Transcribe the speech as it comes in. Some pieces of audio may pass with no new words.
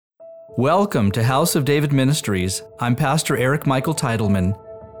Welcome to House of David Ministries. I'm Pastor Eric Michael Titleman.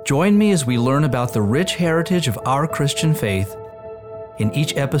 Join me as we learn about the rich heritage of our Christian faith. In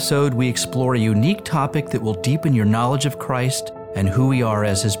each episode, we explore a unique topic that will deepen your knowledge of Christ and who we are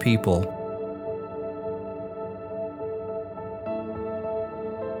as His people.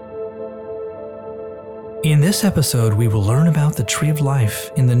 In this episode, we will learn about the Tree of Life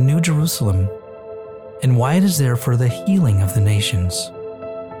in the New Jerusalem and why it is there for the healing of the nations.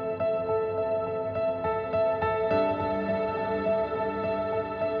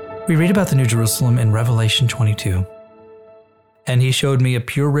 We read about the New Jerusalem in Revelation 22. And he showed me a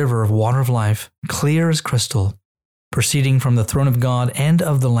pure river of water of life, clear as crystal, proceeding from the throne of God and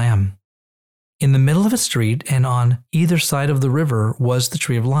of the Lamb. In the middle of a street and on either side of the river was the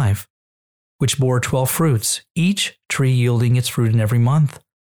Tree of Life, which bore 12 fruits, each tree yielding its fruit in every month.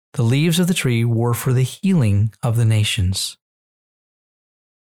 The leaves of the tree were for the healing of the nations.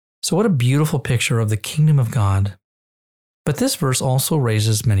 So what a beautiful picture of the kingdom of God. But this verse also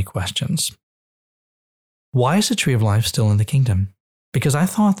raises many questions. Why is the Tree of Life still in the kingdom? Because I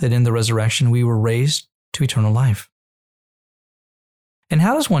thought that in the resurrection we were raised to eternal life. And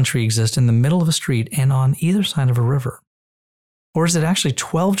how does one tree exist in the middle of a street and on either side of a river? Or is it actually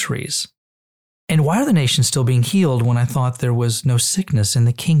 12 trees? And why are the nations still being healed when I thought there was no sickness in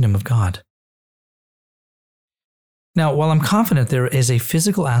the kingdom of God? Now, while I'm confident there is a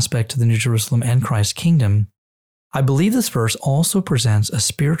physical aspect to the New Jerusalem and Christ's kingdom, I believe this verse also presents a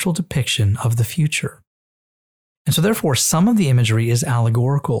spiritual depiction of the future. And so therefore, some of the imagery is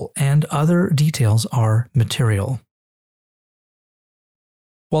allegorical and other details are material.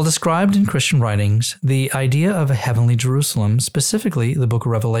 While described in Christian writings, the idea of a heavenly Jerusalem, specifically the book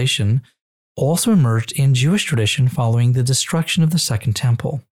of Revelation, also emerged in Jewish tradition following the destruction of the Second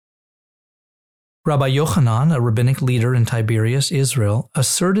Temple. Rabbi Yochanan, a rabbinic leader in Tiberias, Israel,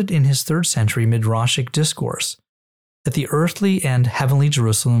 asserted in his 3rd century Midrashic discourse that the earthly and heavenly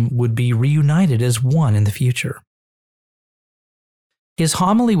Jerusalem would be reunited as one in the future. His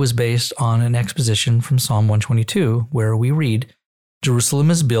homily was based on an exposition from Psalm 122, where we read, "Jerusalem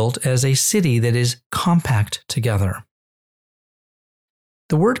is built as a city that is compact together."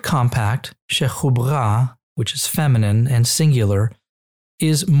 The word compact, shechubra, which is feminine and singular,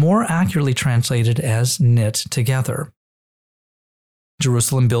 is more accurately translated as knit together.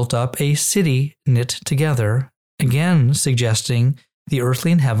 Jerusalem built up a city knit together, again suggesting the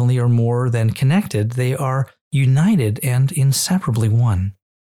earthly and heavenly are more than connected, they are united and inseparably one.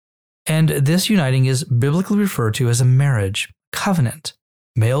 And this uniting is biblically referred to as a marriage, covenant,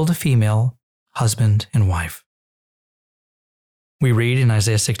 male to female, husband and wife. We read in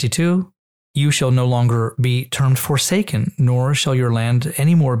Isaiah 62, "You shall no longer be termed forsaken, nor shall your land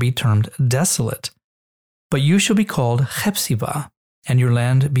any more be termed desolate. But you shall be called Hepzibah, and your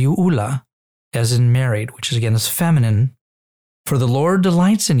land Beulah, as in married," which again is feminine. "For the Lord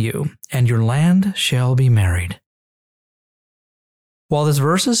delights in you, and your land shall be married." While this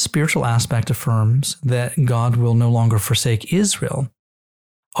verse's spiritual aspect affirms that God will no longer forsake Israel,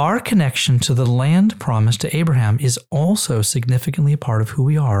 our connection to the land promised to Abraham is also significantly a part of who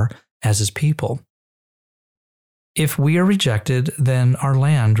we are as His people. If we are rejected, then our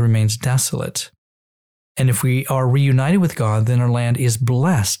land remains desolate. And if we are reunited with God, then our land is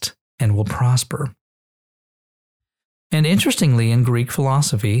blessed and will prosper. And interestingly, in Greek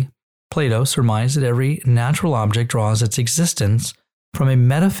philosophy, Plato surmised that every natural object draws its existence from a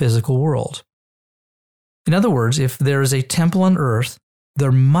metaphysical world. In other words, if there is a temple on earth,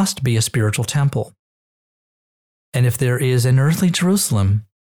 there must be a spiritual temple. And if there is an earthly Jerusalem,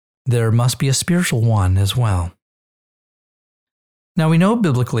 there must be a spiritual one as well. Now we know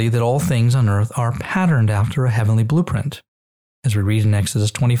biblically that all things on earth are patterned after a heavenly blueprint, as we read in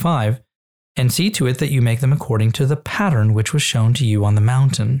Exodus 25, "And see to it that you make them according to the pattern which was shown to you on the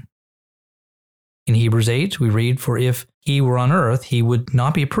mountain." In Hebrews 8, we read, "For if he were on earth, he would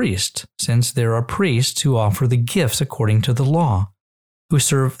not be a priest, since there are priests who offer the gifts according to the law, who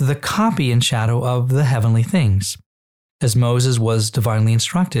serve the copy and shadow of the heavenly things, as Moses was divinely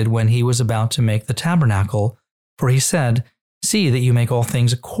instructed when he was about to make the tabernacle, for he said, 'See that you make all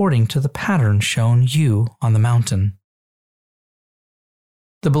things according to the pattern shown you on the mountain.'"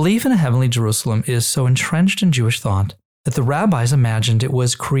 The belief in a heavenly Jerusalem is so entrenched in Jewish thought that the rabbis imagined it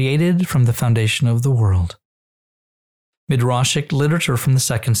was created from the foundation of the world. Midrashic literature from the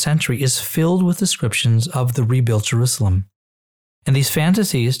 2nd century is filled with descriptions of the rebuilt Jerusalem, and these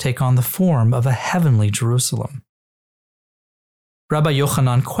fantasies take on the form of a heavenly Jerusalem. Rabbi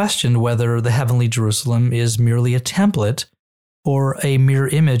Yochanan questioned whether the heavenly Jerusalem is merely a template or a mirror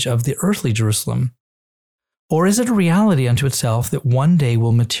image of the earthly Jerusalem, Or is it a reality unto itself that one day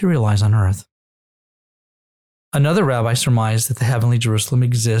will materialize on earth? Another rabbi surmised that the heavenly Jerusalem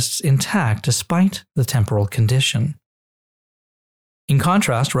exists intact despite the temporal condition. In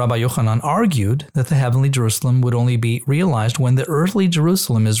contrast, Rabbi Yochanan argued that the heavenly Jerusalem would only be realized when the earthly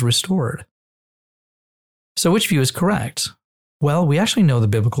Jerusalem is restored. So which view is correct? Well, we actually know the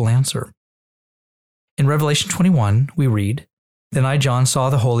biblical answer. In Revelation 21, we read, "Then I, John, saw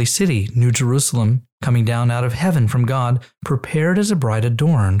the holy city, New Jerusalem, coming down out of heaven from God, prepared as a bride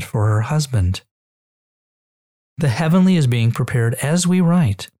adorned for her husband." The heavenly is being prepared as we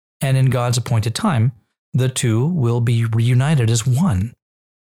write, and in God's appointed time, the two will be reunited as one.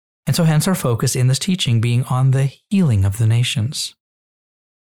 And so hence our focus in this teaching being on the healing of the nations.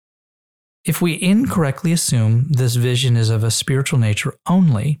 If we incorrectly assume this vision is of a spiritual nature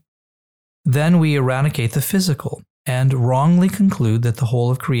only, then we eradicate the physical and wrongly conclude that the whole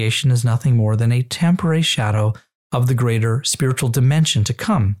of creation is nothing more than a temporary shadow of the greater spiritual dimension to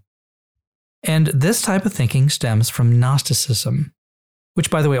come. And this type of thinking stems from Gnosticism, which,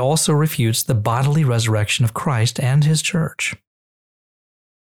 by the way, also refutes the bodily resurrection of Christ and his church.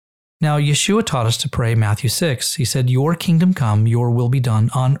 Now, Yeshua taught us to pray Matthew 6. He said, "Your kingdom come, your will be done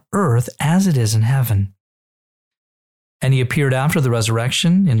on earth as it is in heaven." And he appeared after the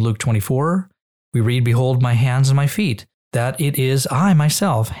resurrection in Luke 24. We read, "Behold my hands and my feet, that it is I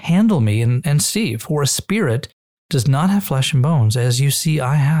myself. Handle me and see, for a spirit does not have flesh and bones, as you see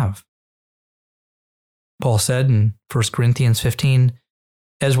I have." Paul said in 1 Corinthians 15,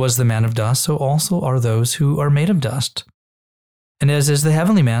 "As was the man of dust, so also are those who are made of dust. And as is the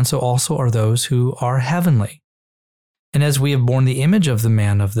heavenly man, so also are those who are heavenly. And as we have borne the image of the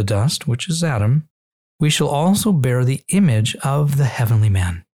man of the dust, which is Adam, we shall also bear the image of the heavenly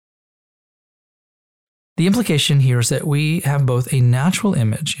man." The implication here is that we have both a natural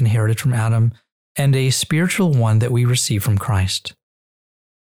image inherited from Adam and a spiritual one that we receive from Christ.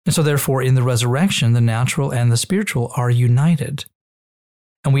 And so therefore, in the resurrection, the natural and the spiritual are united.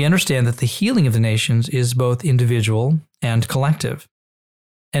 And we understand that the healing of the nations is both individual and collective.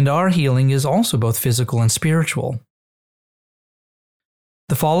 And our healing is also both physical and spiritual.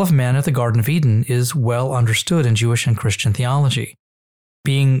 The fall of man at the Garden of Eden is well understood in Jewish and Christian theology,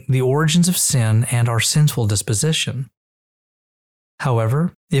 being the origins of sin and our sinful disposition.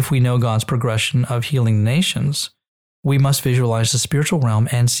 However, if we know God's progression of healing the nations, we must visualize the spiritual realm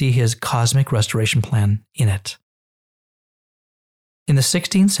and see his cosmic restoration plan in it. In the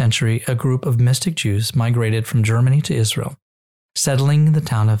 16th century, a group of mystic Jews migrated from Germany to Israel, settling in the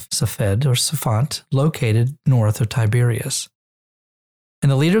town of Safed or Safat, located north of Tiberias.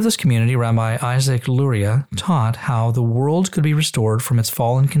 And the leader of this community, Rabbi Isaac Luria, taught how the world could be restored from its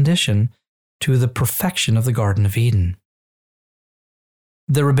fallen condition to the perfection of the Garden of Eden.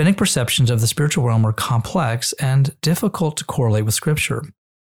 The rabbinic perceptions of the spiritual realm were complex and difficult to correlate with Scripture.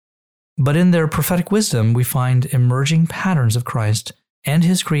 But in their prophetic wisdom, we find emerging patterns of Christ and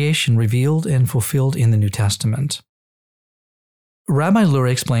his creation revealed and fulfilled in the New Testament. Rabbi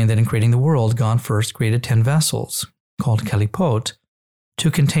Luria explained that in creating the world, God first created 10 vessels, called kelipot,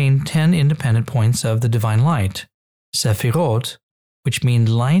 to contain 10 independent points of the divine light, sephirot, which mean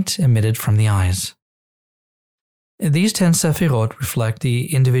light emitted from the eyes. These 10 sephirot reflect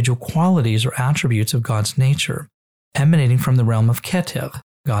the individual qualities or attributes of God's nature, emanating from the realm of Keter,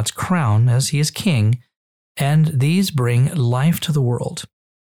 God's crown as he is king, and these bring life to the world.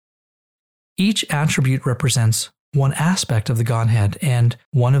 Each attribute represents one aspect of the Godhead and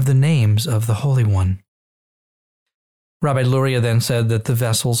one of the names of the Holy One. Rabbi Luria then said that the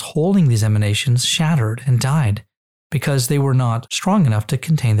vessels holding these emanations shattered and died because they were not strong enough to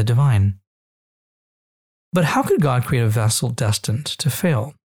contain the divine. But how could God create a vessel destined to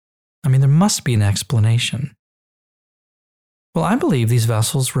fail? I mean, there must be an explanation. Well, I believe these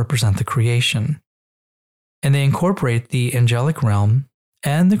vessels represent the creation, and they incorporate the angelic realm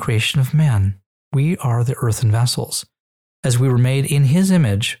and the creation of man. We are the earthen vessels, as we were made in his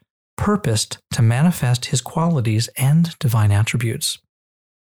image, purposed to manifest his qualities and divine attributes.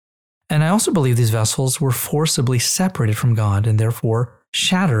 And I also believe these vessels were forcibly separated from God and therefore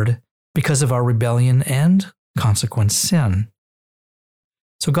shattered because of our rebellion and consequent sin.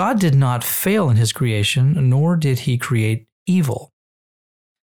 So God did not fail in his creation, nor did he create evil.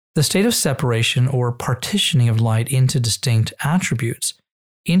 The state of separation or partitioning of light into distinct attributes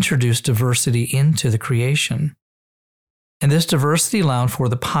introduced diversity into the creation. And this diversity allowed for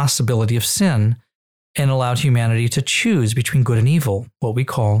the possibility of sin and allowed humanity to choose between good and evil, what we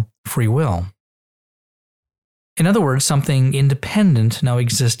call free will. In other words, something independent now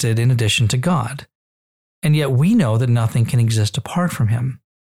existed in addition to God, and yet we know that nothing can exist apart from him.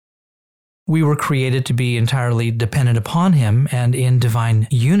 We were created to be entirely dependent upon Him and in divine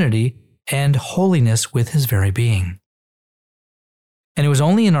unity and holiness with His very being. And it was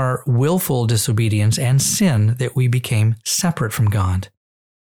only in our willful disobedience and sin that we became separate from God.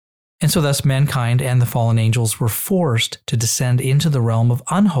 And so thus mankind and the fallen angels were forced to descend into the realm of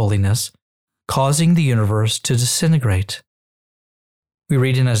unholiness, causing the universe to disintegrate. We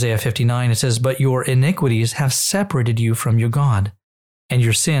read in Isaiah 59, it says, "But your iniquities have separated you from your God, and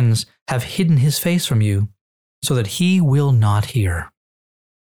your sins have hidden His face from you, so that He will not hear."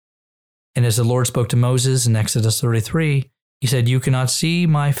 And as the Lord spoke to Moses in Exodus 33, He said, "You cannot see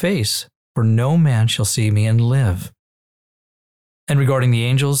my face, for no man shall see me and live." And regarding the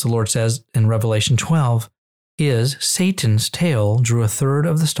angels, the Lord says in Revelation 12, Satan's tail drew a third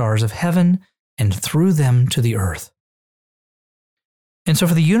of the stars of heaven and threw them to the earth. And so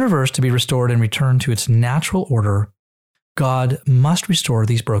for the universe to be restored and returned to its natural order, God must restore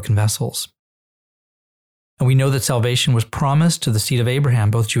these broken vessels. And we know that salvation was promised to the seed of Abraham,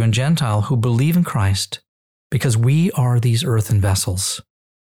 both Jew and Gentile, who believe in Christ, because we are these earthen vessels.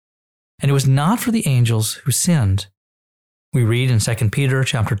 And it was not for the angels who sinned. We read in 2 Peter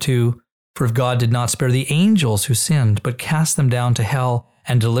chapter 2, "For if God did not spare the angels who sinned, but cast them down to hell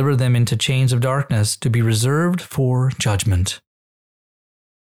and delivered them into chains of darkness to be reserved for judgment."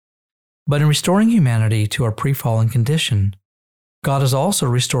 But in restoring humanity to our pre-fallen condition, God is also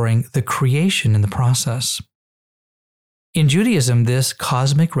restoring the creation in the process. In Judaism, this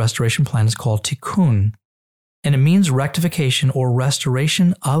cosmic restoration plan is called tikkun, and it means rectification or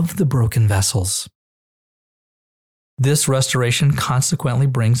restoration of the broken vessels. This restoration consequently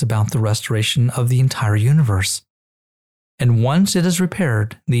brings about the restoration of the entire universe. And once it is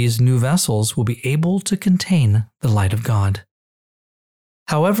repaired, these new vessels will be able to contain the light of God.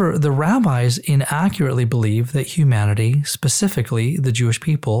 However, the rabbis inaccurately believe that humanity, specifically the Jewish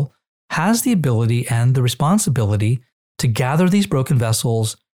people, has the ability and the responsibility to gather these broken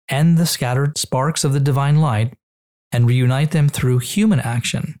vessels and the scattered sparks of the divine light and reunite them through human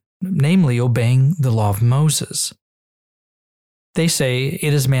action, namely obeying the law of Moses. They say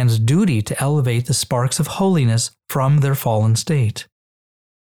it is man's duty to elevate the sparks of holiness from their fallen state.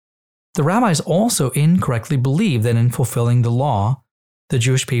 The rabbis also incorrectly believe that in fulfilling the law, the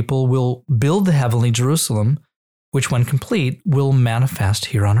Jewish people will build the heavenly Jerusalem, which when complete will manifest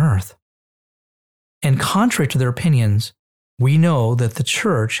here on earth. And contrary to their opinions, we know that the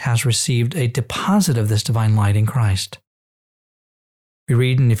church has received a deposit of this divine light in Christ. We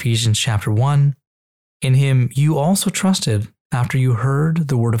read in Ephesians chapter 1, "In Him you also trusted after you heard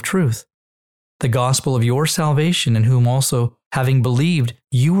the word of truth, the gospel of your salvation, in whom also, having believed,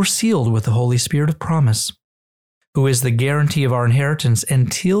 you were sealed with the Holy Spirit of promise, who is the guarantee of our inheritance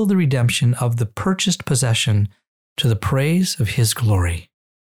until the redemption of the purchased possession to the praise of His glory."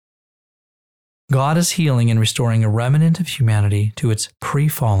 God is healing and restoring a remnant of humanity to its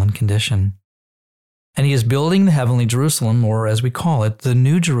pre-fallen condition. And He is building the heavenly Jerusalem, or as we call it, the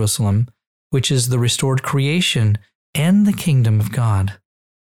New Jerusalem, which is the restored creation and the kingdom of God.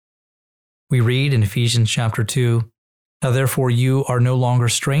 We read in Ephesians chapter 2, "Now therefore you are no longer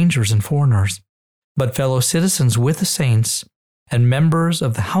strangers and foreigners, but fellow citizens with the saints and members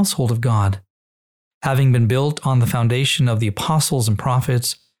of the household of God, having been built on the foundation of the apostles and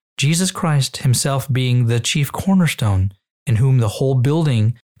prophets, Jesus Christ Himself being the chief cornerstone, in whom the whole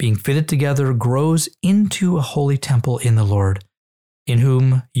building, being fitted together, grows into a holy temple in the Lord, in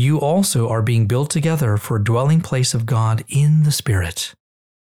whom you also are being built together for a dwelling place of God in the Spirit."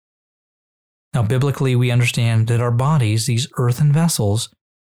 Now, biblically, we understand that our bodies, these earthen vessels,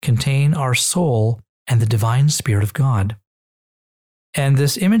 contain our soul and the divine Spirit of God. And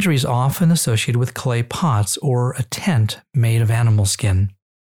this imagery is often associated with clay pots or a tent made of animal skin.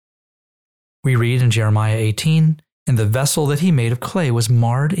 We read in Jeremiah 18, "And the vessel that he made of clay was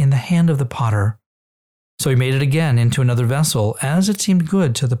marred in the hand of the potter. So he made it again into another vessel, as it seemed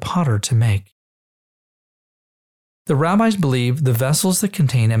good to the potter to make." The rabbis believe the vessels that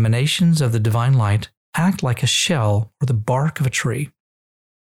contain emanations of the divine light act like a shell or the bark of a tree.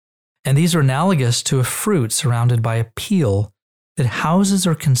 And these are analogous to a fruit surrounded by a peel that houses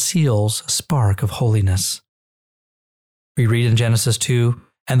or conceals a spark of holiness. We read in Genesis 2,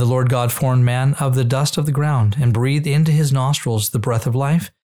 "And the Lord God formed man of the dust of the ground and breathed into his nostrils the breath of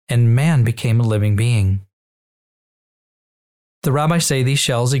life, and man became a living being." The rabbis say these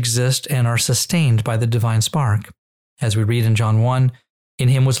shells exist and are sustained by the divine spark. As we read in John 1, "In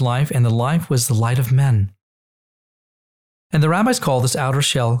Him was life, and the life was the light of men." And the rabbis call this outer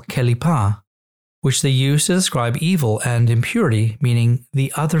shell kelipah, which they use to describe evil and impurity, meaning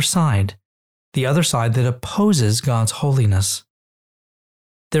the other side that opposes God's holiness.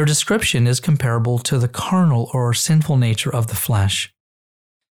 their description is comparable to the carnal or sinful nature of the flesh.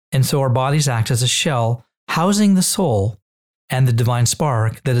 And so our bodies act as a shell housing the soul and the divine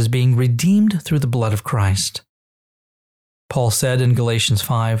spark that is being redeemed through the blood of Christ. Paul said in Galatians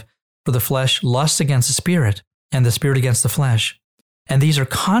 5, "For the flesh lusts against the spirit, and the spirit against the flesh. And these are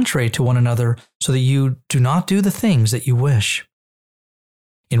contrary to one another, so that you do not do the things that you wish."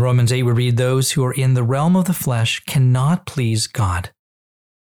 In Romans 8, we read, "Those who are in the realm of the flesh cannot please God."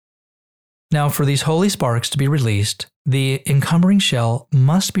 Now, for these holy sparks to be released, the encumbering shell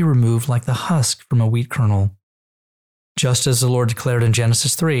must be removed like the husk from a wheat kernel. Just as the Lord declared in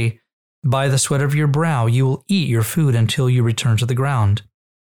Genesis 3, "By the sweat of your brow you will eat your food until you return to the ground.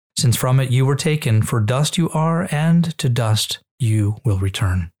 Since from it you were taken, for dust you are, and to dust you will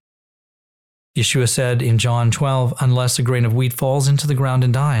return." Yeshua said in John 12, "Unless a grain of wheat falls into the ground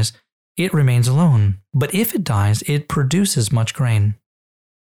and dies, it remains alone. But if it dies, it produces much grain."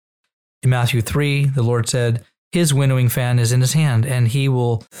 In Matthew 3, the Lord said, "His winnowing fan is in his hand, and he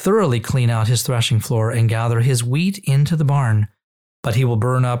will thoroughly clean out his threshing floor and gather his wheat into the barn, but he will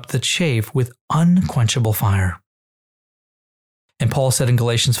burn up the chaff with unquenchable fire." And Paul said in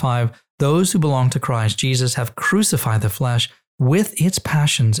Galatians 5, "Those who belong to Christ Jesus have crucified the flesh with its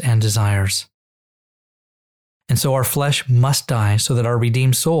passions and desires." And so our flesh must die so that our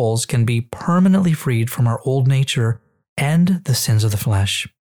redeemed souls can be permanently freed from our old nature and the sins of the flesh.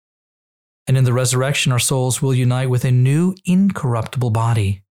 And in the resurrection, our souls will unite with a new incorruptible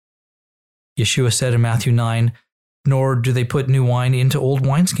body. Yeshua said in Matthew 9, "Nor do they put new wine into old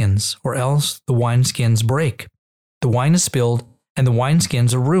wineskins, or else the wineskins break. The wine is spilled, and the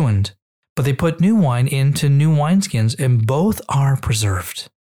wineskins are ruined. But they put new wine into new wineskins, and both are preserved."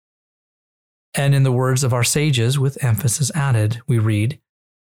 And in the words of our sages, with emphasis added, we read,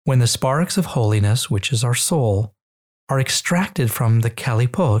 "When the sparks of holiness, which is our soul, are extracted from the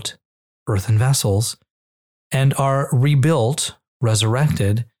kalipot, earthen vessels, and are rebuilt,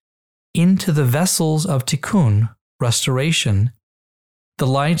 resurrected, into the vessels of tikkun, restoration, the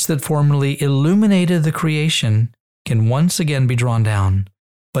lights that formerly illuminated the creation can once again be drawn down,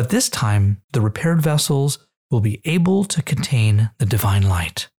 but this time the repaired vessels will be able to contain the divine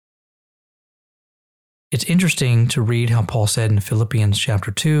light." It's interesting to read how Paul said in Philippians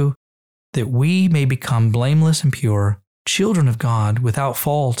chapter 2 that we may become blameless and pure, children of God without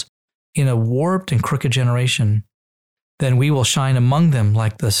fault in a warped and crooked generation. Then we will shine among them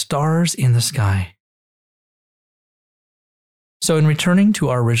like the stars in the sky. So in returning to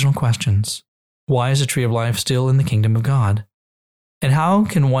our original questions, why is the tree of life still in the kingdom of God? And how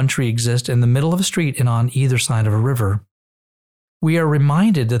can one tree exist in the middle of a street and on either side of a river? We are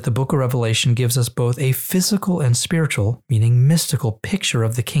reminded that the book of Revelation gives us both a physical and spiritual, meaning mystical, picture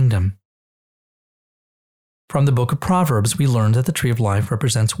of the kingdom. From the book of Proverbs, we learn that the tree of life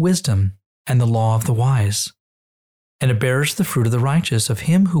represents wisdom and the law of the wise, and it bears the fruit of the righteous of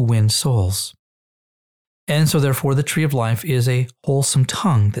him who wins souls. And so therefore the tree of life is a wholesome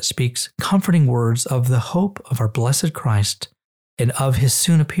tongue that speaks comforting words of the hope of our blessed Christ and of his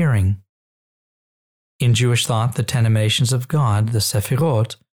soon appearing. In Jewish thought, the 10 emanations of God, the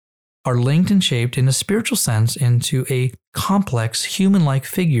Sephirot, are linked and shaped in a spiritual sense into a complex human-like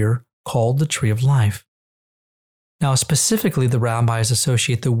figure called the tree of life. Now, specifically, the rabbis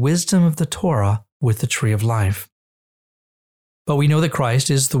associate the wisdom of the Torah with the tree of life. But we know that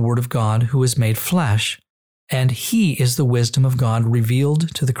Christ is the Word of God who is made flesh, and he is the wisdom of God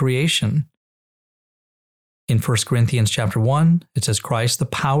revealed to the creation. In 1 Corinthians chapter 1, it says Christ, the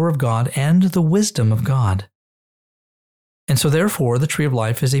power of God and the wisdom of God. And so therefore, the tree of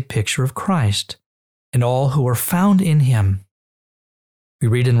life is a picture of Christ and all who are found in him. We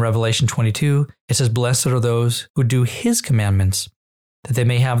read in Revelation 22, it says, "Blessed are those who do his commandments, that they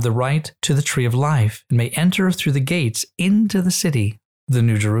may have the right to the tree of life and may enter through the gates into the city, the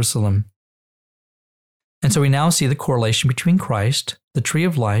New Jerusalem." And so we now see the correlation between Christ, the tree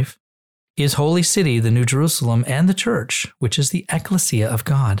of life, his holy city, the New Jerusalem, and the church, which is the ecclesia of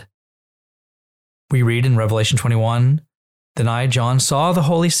God. We read in Revelation 21, "Then I, John, saw the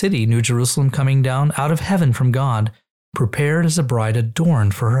holy city, New Jerusalem, coming down out of heaven from God, prepared as a bride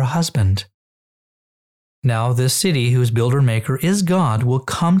adorned for her husband." Now this city, whose builder-maker is God, will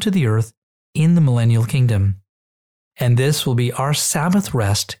come to the earth in the millennial kingdom. And this will be our Sabbath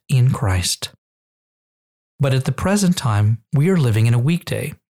rest in Christ. But at the present time, we are living in a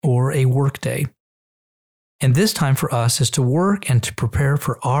weekday, or a workday. And this time for us is to work and to prepare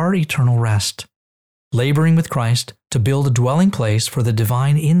for our eternal rest, laboring with Christ to build a dwelling place for the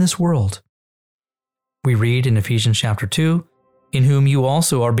divine in this world. We read in Ephesians chapter 2, "In whom you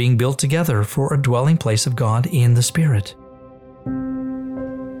also are being built together for a dwelling place of God in the Spirit."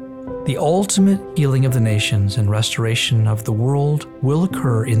 The ultimate healing of the nations and restoration of the world will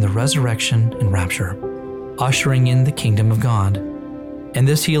occur in the resurrection and rapture, ushering in the kingdom of God. And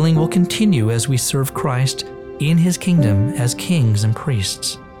this healing will continue as we serve Christ in His kingdom as kings and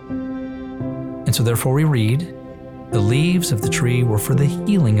priests. And so therefore we read, the leaves of the tree were for the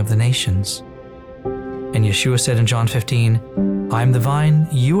healing of the nations. And Yeshua said in John 15, I am the vine,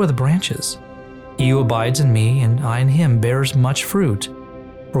 you are the branches. He who abides in me and I in him bears much fruit,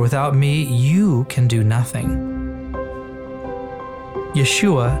 for without me you can do nothing.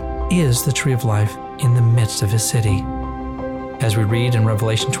 Yeshua is the tree of life in the midst of His city. As we read in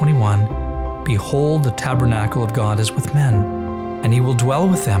Revelation 21, behold, the tabernacle of God is with men, and He will dwell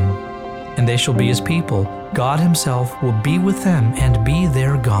with them, and they shall be His people. God Himself will be with them and be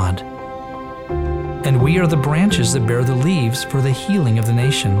their God. And we are the branches that bear the leaves for the healing of the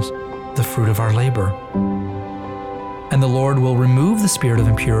nations, the fruit of our labor. And the Lord will remove the spirit of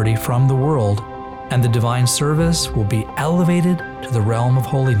impurity from the world, and the divine service will be elevated to the realm of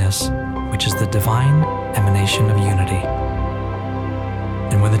holiness, which is the divine emanation of unity.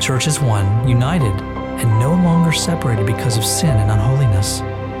 And when the church is one, united, and no longer separated because of sin and unholiness,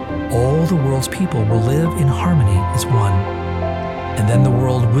 all the world's people will live in harmony as one. And then the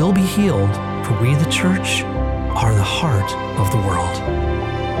world will be healed, for we, the church, are the heart of the world.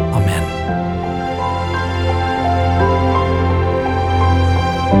 Amen.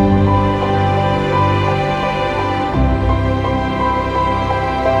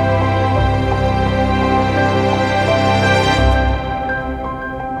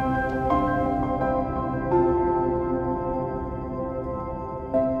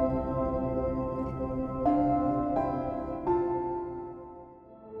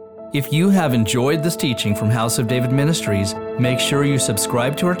 If you have enjoyed this teaching from House of David Ministries, make sure you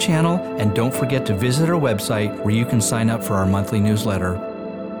subscribe to our channel and don't forget to visit our website where you can sign up for our monthly newsletter.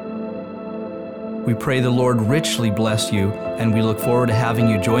 We pray the Lord richly bless you, and we look forward to having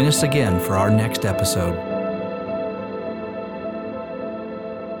you join us again for our next episode.